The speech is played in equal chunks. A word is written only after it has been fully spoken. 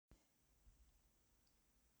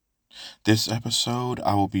This episode,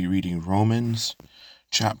 I will be reading Romans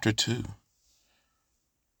chapter 2.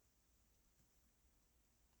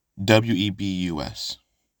 WEBUS.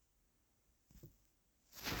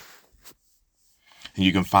 And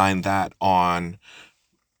you can find that on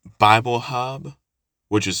Bible Hub,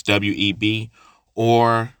 which is WEB,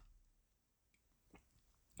 or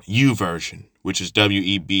YouVersion, which is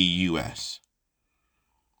WEBUS.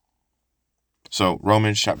 So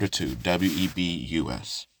Romans chapter 2,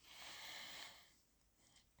 WEBUS.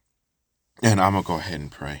 And I'm going to go ahead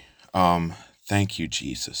and pray. Thank you,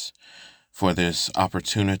 Jesus, for this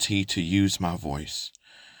opportunity to use my voice.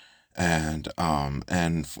 And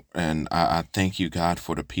I thank you, God,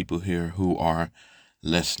 for the people here who are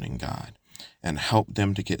listening, God, and help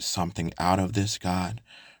them to get something out of this, God.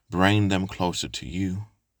 Bring them closer to you,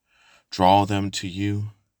 draw them to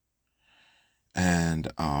you,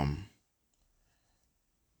 and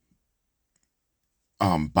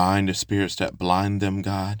bind the spirits that blind them,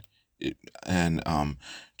 God, and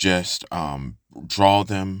just draw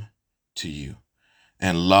them to you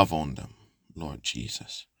and love on them, Lord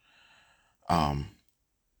Jesus.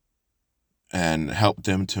 And help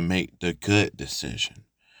them to make the good decision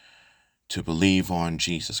to believe on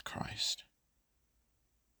Jesus Christ.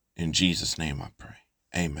 In Jesus' name I pray.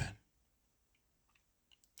 Amen.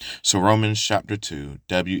 So Romans chapter 2,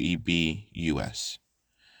 WEBUS.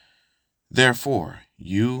 Therefore,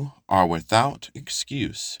 you are without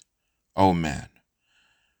excuse, O man,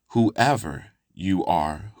 whoever you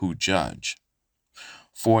are who judge.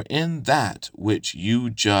 For in that which you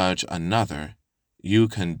judge another, you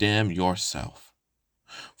condemn yourself.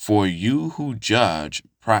 For you who judge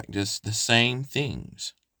practice the same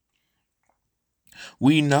things.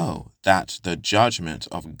 We know that the judgment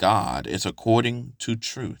of God is according to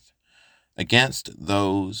truth against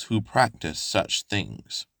those who practice such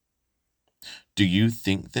things. Do you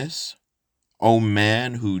think this, O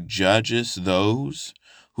man who judges those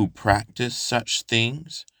who practice such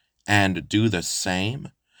things and do the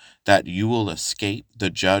same, that you will escape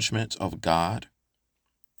the judgment of God?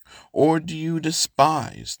 Or do you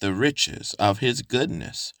despise the riches of his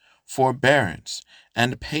goodness, forbearance,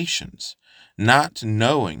 and patience, not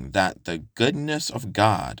knowing that the goodness of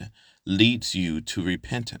God leads you to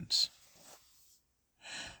repentance?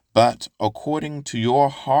 But according to your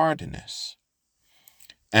hardness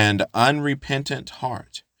and unrepentant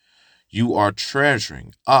heart, you are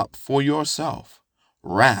treasuring up for yourself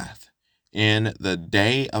wrath in the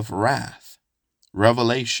day of wrath,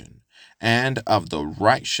 revelation, and of the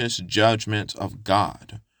righteous judgment of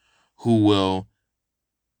God, who will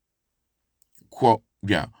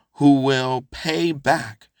pay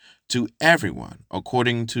back to everyone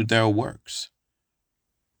according to their works.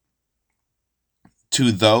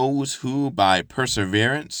 To those who by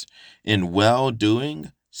perseverance in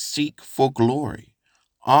well-doing seek for glory,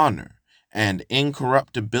 honor, and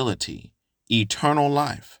incorruptibility, eternal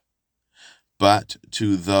life. But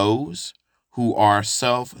to those who are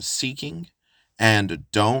self-seeking and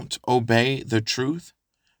don't obey the truth,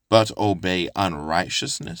 but obey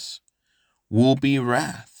unrighteousness, will be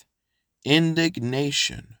wrath,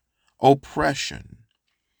 indignation, oppression,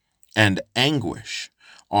 and anguish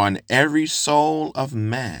on every soul of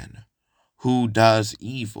man who does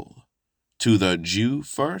evil, to the Jew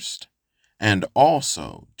first, and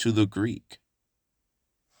also to the Greek.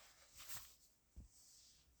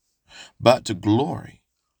 But glory,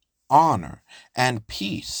 honor, and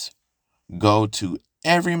peace go to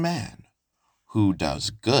every man who does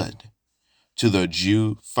good, to the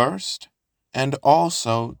Jew first, and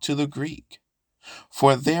also to the Greek.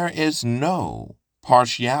 For there is no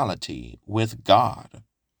partiality with God.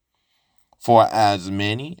 For as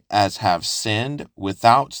many as have sinned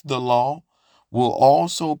without the law will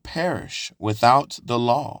also perish without the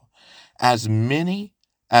law. As many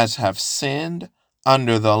as have sinned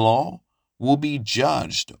under the law will be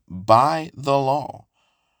judged by the law.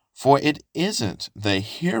 For it isn't the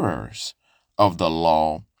hearers of the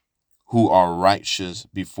law who are righteous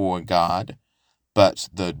before God, but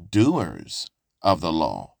the doers of the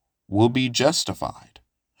law will be justified.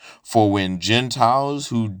 For when Gentiles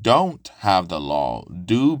who don't have the law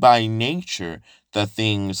do by nature the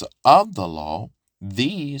things of the law,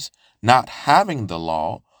 these, not having the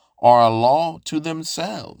law, are a law to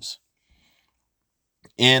themselves,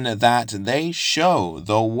 in that they show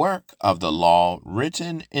the work of the law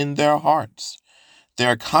written in their hearts,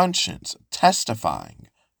 their conscience testifying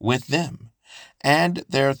with them, and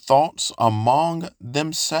their thoughts among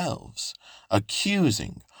themselves,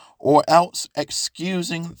 accusing or else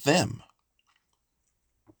excusing them.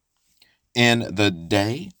 In the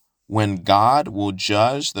day when God will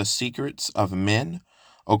judge the secrets of men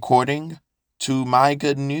according to my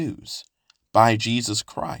good news by Jesus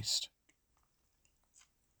Christ.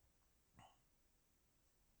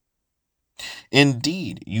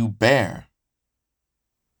 Indeed, you bear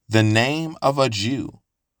the name of a Jew,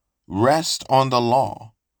 rest on the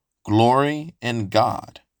law, glory in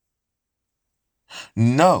God,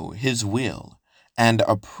 know his will, and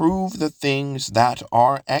approve the things that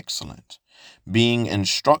are excellent, being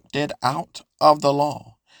instructed out of the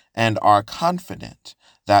law, and are confident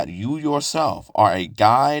that you yourself are a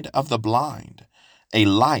guide of the blind, a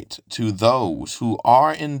light to those who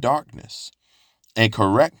are in darkness, a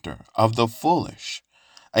corrector of the foolish,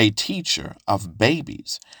 a teacher of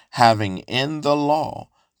babies, having in the law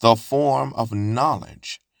the form of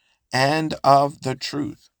knowledge and of the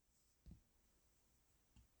truth.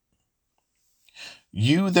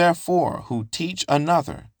 You therefore who teach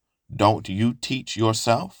another, don't you teach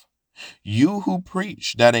yourself? You who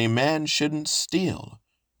preach that a man shouldn't steal,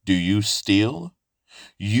 do you steal?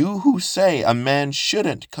 You who say a man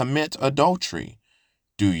shouldn't commit adultery,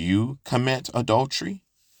 do you commit adultery?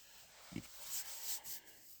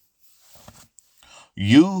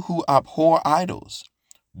 You who abhor idols,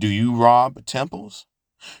 do you rob temples?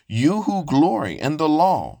 You who glory in the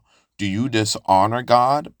law, do you dishonor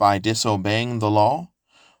God by disobeying the law?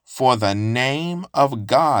 For the name of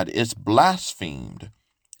God is blasphemed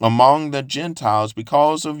among the Gentiles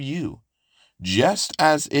because of you, just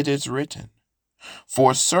as it is written,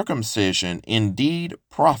 for circumcision indeed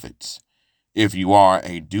profits, if you are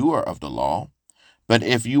a doer of the law. But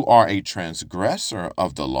if you are a transgressor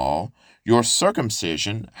of the law, your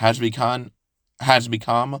circumcision has become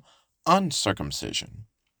uncircumcision.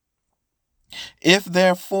 If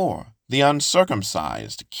therefore the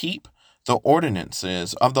uncircumcised keep the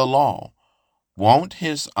ordinances of the law, won't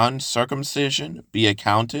his uncircumcision be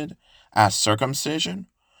accounted as circumcision?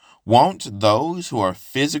 Won't those who are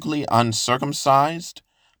physically uncircumcised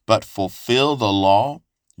but fulfill the law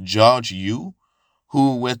judge you,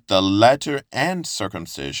 who with the letter and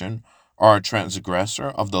circumcision are a transgressor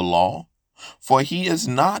of the law? For he is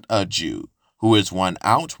not a Jew who is one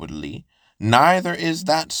outwardly, neither is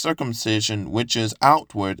that circumcision which is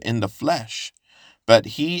outward in the flesh, but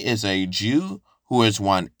he is a Jew who is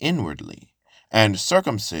one inwardly, and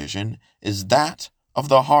circumcision is that of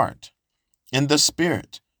the heart, in the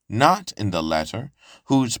spirit, not in the letter,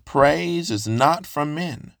 whose praise is not from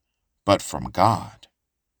men, but from God.